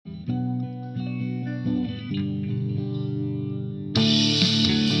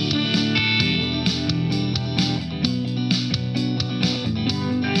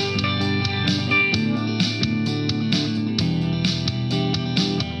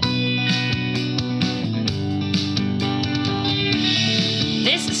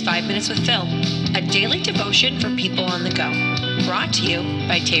5 Minutes with Phil, a daily devotion for people on the go. Brought to you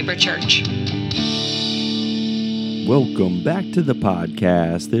by Tabor Church. Welcome back to the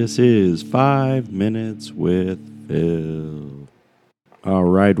podcast. This is 5 Minutes with Phil. All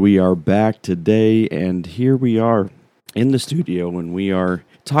right, we are back today, and here we are in the studio, and we are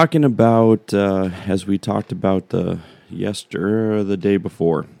talking about, as we talked about the day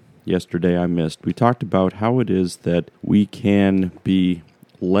before. Yesterday I missed. We talked about how it is that we can be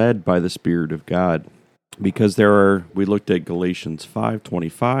led by the Spirit of God. Because we looked at Galatians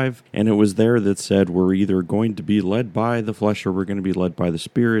 5:25, and it was there that said we're either going to be led by the flesh or we're going to be led by the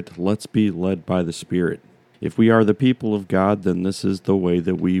Spirit. Let's be led by the Spirit. If we are the people of God, then this is the way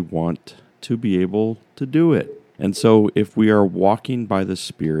that we want to be able to do it. And so if we are walking by the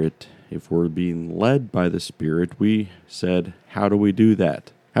Spirit, if we're being led by the Spirit, we said, how do we do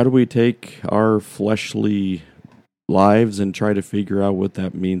that? How do we take our fleshly lives and try to figure out what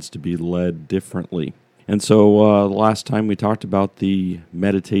that means to be led differently? And so last time we talked about the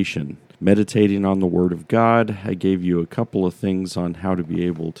meditating on the Word of God. I gave you a couple of things on how to be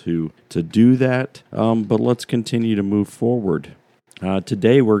able to do that, but let's continue to move forward.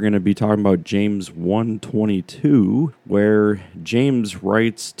 Today we're going to be talking about James 1:22, where James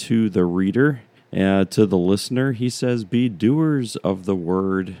writes to the reader, to the listener. He says, be doers of the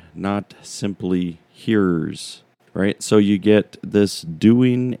word, not simply hearers. Right? So you get this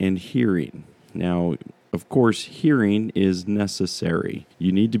doing and hearing. Now, of course, hearing is necessary.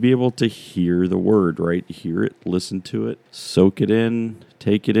 You need to be able to hear the word, right? Hear it, listen to it, soak it in,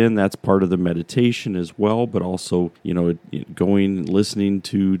 take it in. That's part of the meditation as well, but also, listening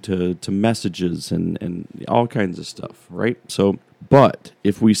to messages and all kinds of stuff, right? But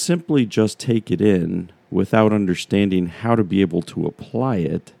if we simply just take it in without understanding how to be able to apply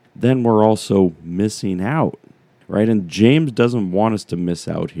it, then we're also missing out, right? And James doesn't want us to miss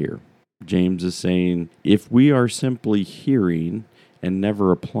out here. James is saying, if we are simply hearing and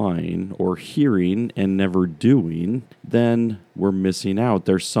never applying, or hearing and never doing, then we're missing out.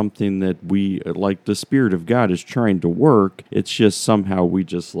 There's something that like the Spirit of God is trying to work. It's just somehow we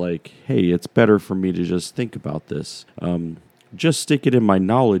just hey, it's better for me to just think about this. Just stick it in my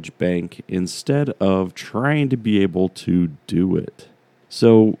knowledge bank instead of trying to be able to do it.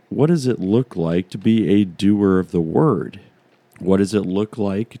 So what does it look like to be a doer of the word? What does it look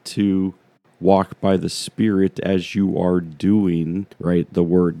like to walk by the Spirit as you are doing, right, the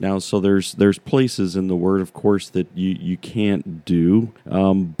word? Now, so there's places in the word, of course, that you can't do,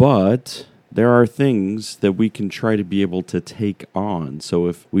 but there are things that we can try to be able to take on. So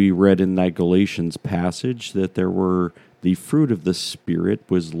if we read in that Galatians passage that the fruit of the Spirit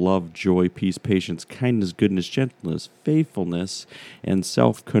was love, joy, peace, patience, kindness, goodness, gentleness, faithfulness, and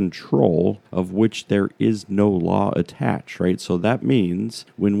self-control, of which there is no law attached, right? So that means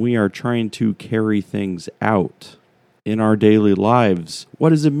when we are trying to carry things out in our daily lives, what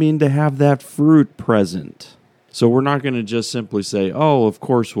does it mean to have that fruit present? So we're not going to just simply say, oh, of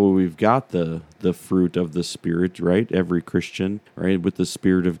course, well, we've got the fruit of the Spirit, right? Every Christian, right, with the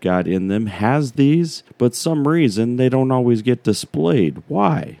Spirit of God in them has these, but some reason they don't always get displayed.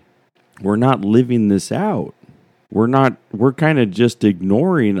 Why? We're not living this out. We're kind of just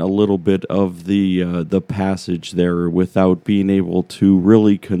ignoring a little bit of the passage there without being able to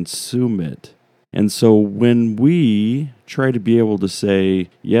really consume it. And so when we try to be able to say,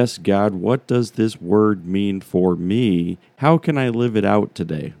 yes, God, what does this word mean for me? How can I live it out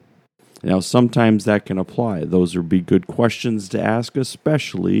today? Now, sometimes that can apply. Those would be good questions to ask,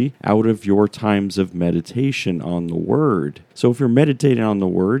 especially out of your times of meditation on the word. So if you're meditating on the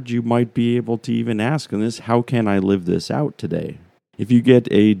word, you might be able to even ask in this, how can I live this out today? If you get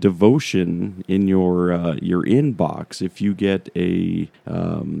a devotion in your inbox, if you get a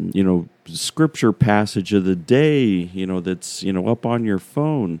scripture passage of the day, that's up on your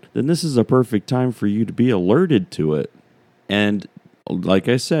phone, then this is a perfect time for you to be alerted to it. And like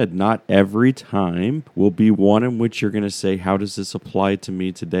I said, not every time will be one in which you're going to say, how does this apply to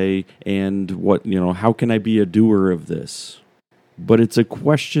me today? And how can I be a doer of this? But it's a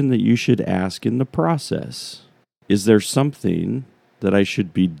question that you should ask in the process. Is there something that I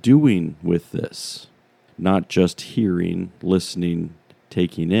should be doing with this? Not just hearing, listening,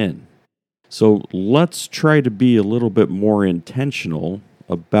 taking in. So let's try to be a little bit more intentional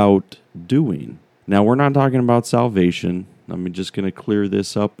about doing. Now, we're not talking about salvation. I'm just going to clear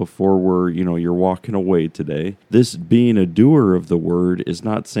this up before you're walking away today. This being a doer of the word is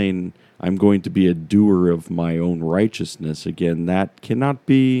not saying I'm going to be a doer of my own righteousness. Again, that cannot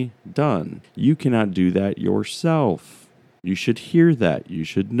be done. You cannot do that yourself. You should hear that. You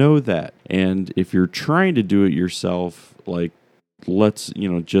should know that. And if you're trying to do it yourself, let's,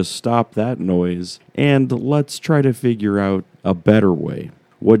 just stop that noise and let's try to figure out a better way.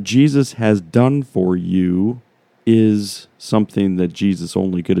 What Jesus has done for you is something that Jesus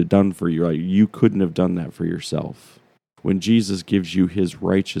only could have done for you. Right? You couldn't have done that for yourself. When Jesus gives you his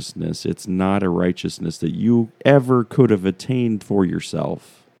righteousness, it's not a righteousness that you ever could have attained for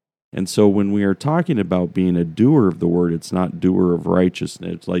yourself. And so when we are talking about being a doer of the word, it's not doer of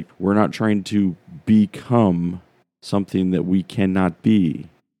righteousness. It's like we're not trying to become something that we cannot be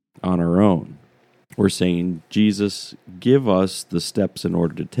on our own. We're saying, Jesus, give us the steps in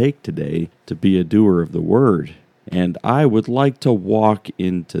order to take today to be a doer of the word. And I would like to walk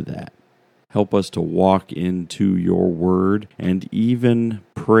into that. Help us to walk into your word and even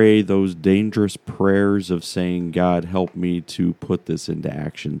pray those dangerous prayers of saying, God, help me to put this into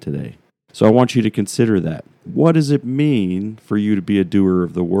action today. So I want you to consider that. What does it mean for you to be a doer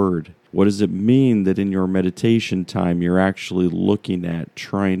of the word? What does it mean that in your meditation time you're actually looking at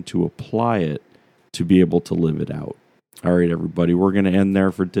trying to apply it to be able to live it out? All right, everybody, we're going to end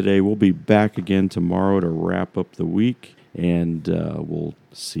there for today. We'll be back again tomorrow to wrap up the week, and we'll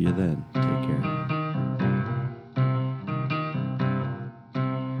see you then. Take care.